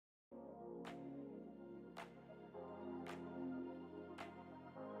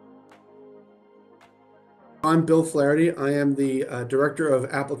I'm Bill Flaherty. I am the Director of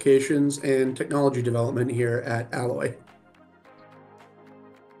Applications and Technology Development here at Alloy.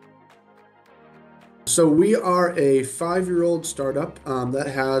 So we are a 5-year-old startup that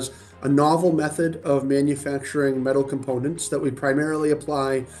has a novel method of manufacturing metal components that we primarily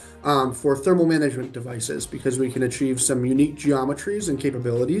apply for thermal management devices because we can achieve some unique geometries and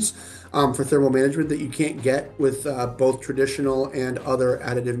capabilities for thermal management that you can't get with both traditional and other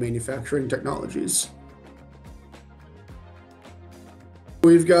additive manufacturing technologies.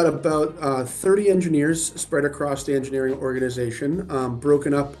 We've got about 30 engineers spread across the engineering organization,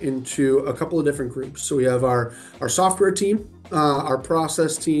 broken up into a couple of different groups. So we have our software team, our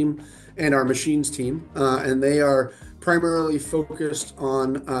process team, and our machines team. And they are primarily focused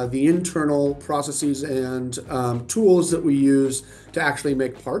on the internal processes and tools that we use to actually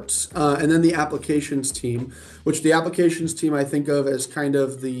make parts. And then the applications team, which the applications team I think of as kind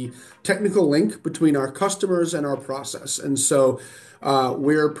of the technical link between our customers and our process. And so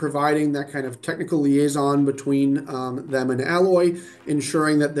we're providing that kind of technical liaison between them and Alloy,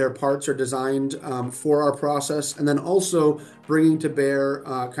 ensuring that their parts are designed for our process, and then also bringing to bear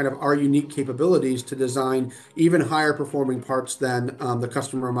kind of our unique capabilities to design even higher performing parts than the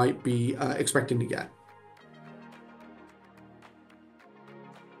customer might be expecting to get.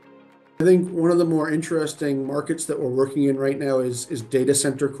 I think one of the more interesting markets that we're working in right now is data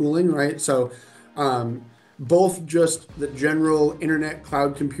center cooling, right? So both just the general internet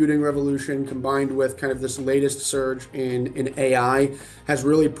cloud computing revolution combined with kind of this latest surge in AI has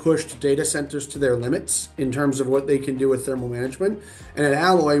really pushed data centers to their limits in terms of what they can do with thermal management. And at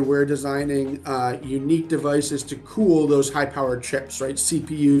Alloy, we're designing unique devices to cool those high-powered chips, right?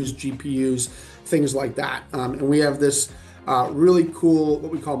 CPUs, GPUs, things like that. And we have this really cool,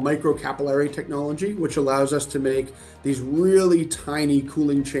 what we call microcapillary technology, which allows us to make these really tiny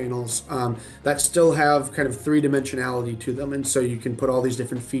cooling channels that still have kind of three-dimensionality to them. And so you can put all these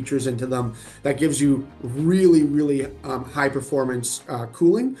different features into them that gives you really, really high performance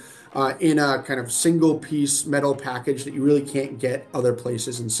cooling in a kind of single piece metal package that you really can't get other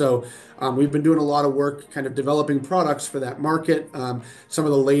places. And so we've been doing a lot of work kind of developing products for that market. Some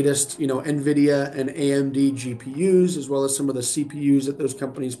of the latest, NVIDIA and AMD GPUs, as well as some of the CPUs that those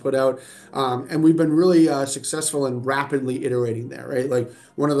companies put out. And we've been really successful in rapidly iterating there, right? Like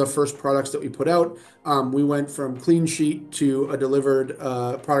one of the first products that we put out, we went from clean sheet to a delivered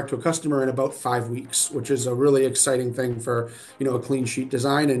product to a customer in about 5 weeks, which is a really exciting thing for, a clean sheet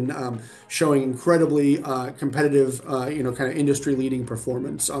design and showing incredibly competitive, kind of industry leading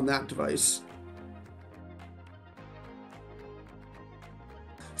performance on that device.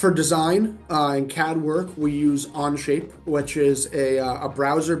 For design and CAD work, we use Onshape, which is a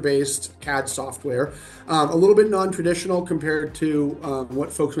browser-based CAD software. A little bit non-traditional compared to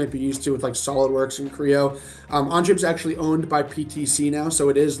what folks might be used to with like SolidWorks and Creo. Onshape's actually owned by PTC now, so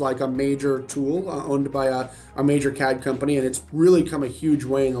it is like a major tool owned by a major CAD company, and it's really come a huge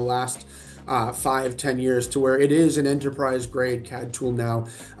way in the last 5-10 years to where it is an enterprise-grade CAD tool now,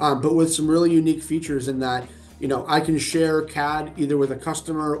 but with some really unique features in that I can share CAD either with a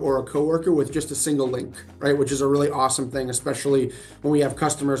customer or a coworker with just a single link, right? Which is a really awesome thing, especially when we have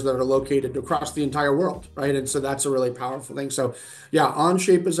customers that are located across the entire world, right? And so that's a really powerful thing. So yeah,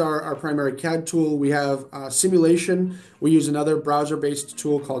 Onshape is our primary CAD tool. We have simulation. We use another browser-based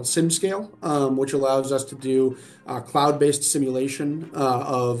tool called SimScale, which allows us to do cloud-based simulation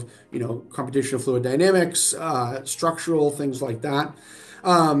of, computational fluid dynamics, structural, things like that.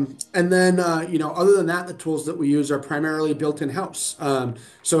 And then, other than that, the tools that we use are primarily built in-house.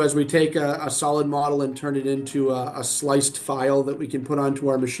 So as we take a solid model and turn it into a sliced file that we can put onto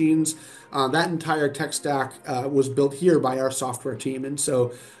our machines, that entire tech stack was built here by our software team. And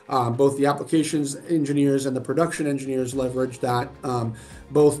so both the applications engineers and the production engineers leverage that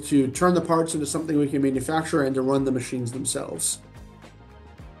both to turn the parts into something we can manufacture and to run the machines themselves.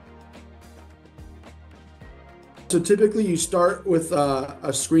 So typically you start with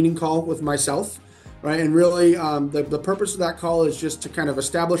a screening call with myself, right? And really the purpose of that call is just to kind of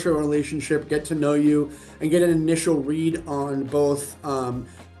establish a relationship, get to know you, and get an initial read on both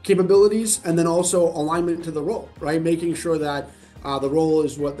capabilities and then also alignment to the role, right? Making sure that the role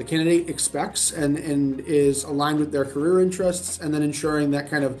is what the candidate expects and is aligned with their career interests, and then ensuring that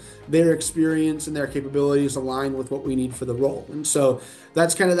kind of their experience and their capabilities align with what we need for the role. And so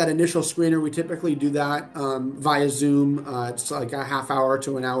that's kind of that initial screener. We typically do that via Zoom. It's like a half hour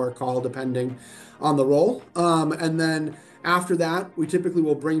to an hour call, depending on the role. And then after that, we typically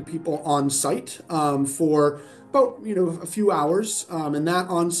will bring people on site for about a few hours, and that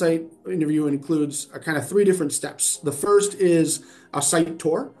on-site interview includes a kind of 3 different steps. The first is a site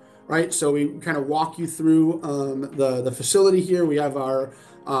tour, right? So we kind of walk you through the facility here. We have our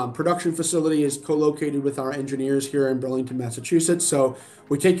production facility is co-located with our engineers here in Burlington, Massachusetts. So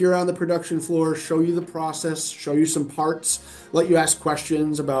we take you around the production floor, show you the process, show you some parts, let you ask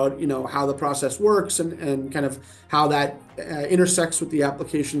questions about, how the process works and kind of how that intersects with the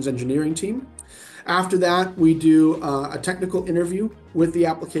applications engineering team. After that, we do a technical interview with the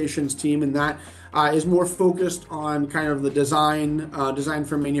applications team, and that is more focused on kind of the design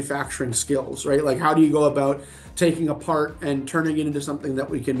for manufacturing skills, right? Like how do you go about taking a part and turning it into something that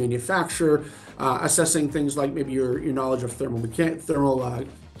we can manufacture, assessing things like maybe your knowledge of thermal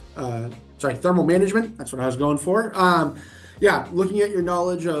management. That's what I was going for. Yeah, looking at your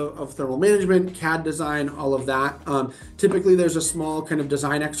knowledge of thermal management, CAD design, all of that. Typically, there's a small kind of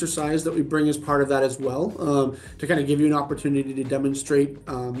design exercise that we bring as part of that as well, to kind of give you an opportunity to demonstrate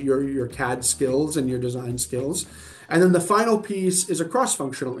your CAD skills and your design skills. And then the final piece is a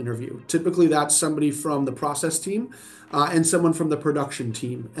cross-functional interview. Typically, that's somebody from the process team and someone from the production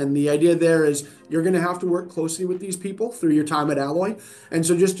team. And the idea there is you're going to have to work closely with these people through your time at Alloy. And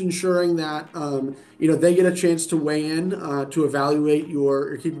so just ensuring that, they get a chance to weigh in to evaluate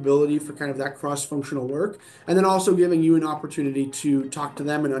your capability for kind of that cross-functional work. And then also giving you an opportunity to talk to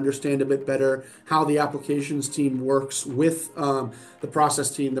them and understand a bit better how the applications team works with the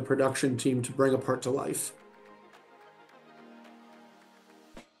process team, the production team to bring a part to life.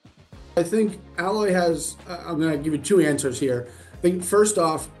 I think Alloy has, I'm going to give you two answers here. I think first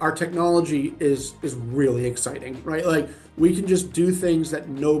off, our technology is really exciting, right? Like we can just do things that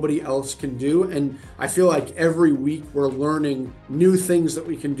nobody else can do. And I feel like every week we're learning new things that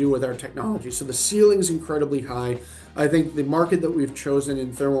we can do with our technology. So the ceiling's incredibly high. I think the market that we've chosen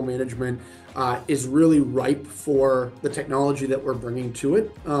in thermal management is really ripe for the technology that we're bringing to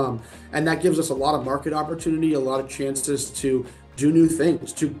it. And that gives us a lot of market opportunity, a lot of chances to do new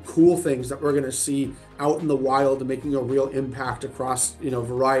things, do cool things that we're going to see out in the wild and making a real impact across, a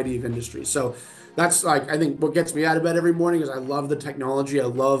variety of industries. So that's like, I think what gets me out of bed every morning is I love the technology. I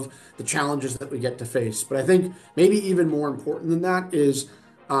love the challenges that we get to face. But I think maybe even more important than that is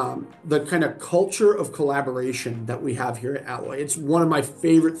the kind of culture of collaboration that we have here at Alloy. It's one of my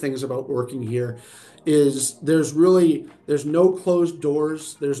favorite things about working here is there's no closed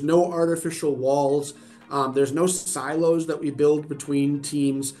doors. There's no artificial walls. There's no silos that we build between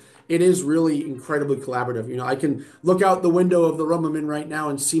teams. It is really incredibly collaborative. I can look out the window of the room I'm in right now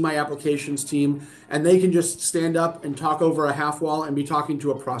and see my applications team, and they can just stand up and talk over a half wall and be talking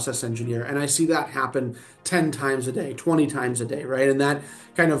to a process engineer. And I see that happen 10 times a day, 20 times a day, right? And that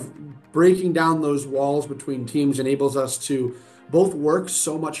kind of breaking down those walls between teams enables us to both work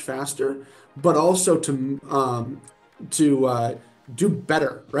so much faster, but also to do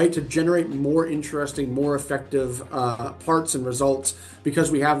better, right? To generate more interesting, more effective parts and results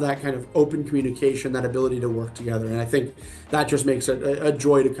because we have that kind of open communication, that ability to work together. And I think that just makes it a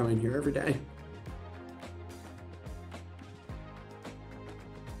joy to come in here every day.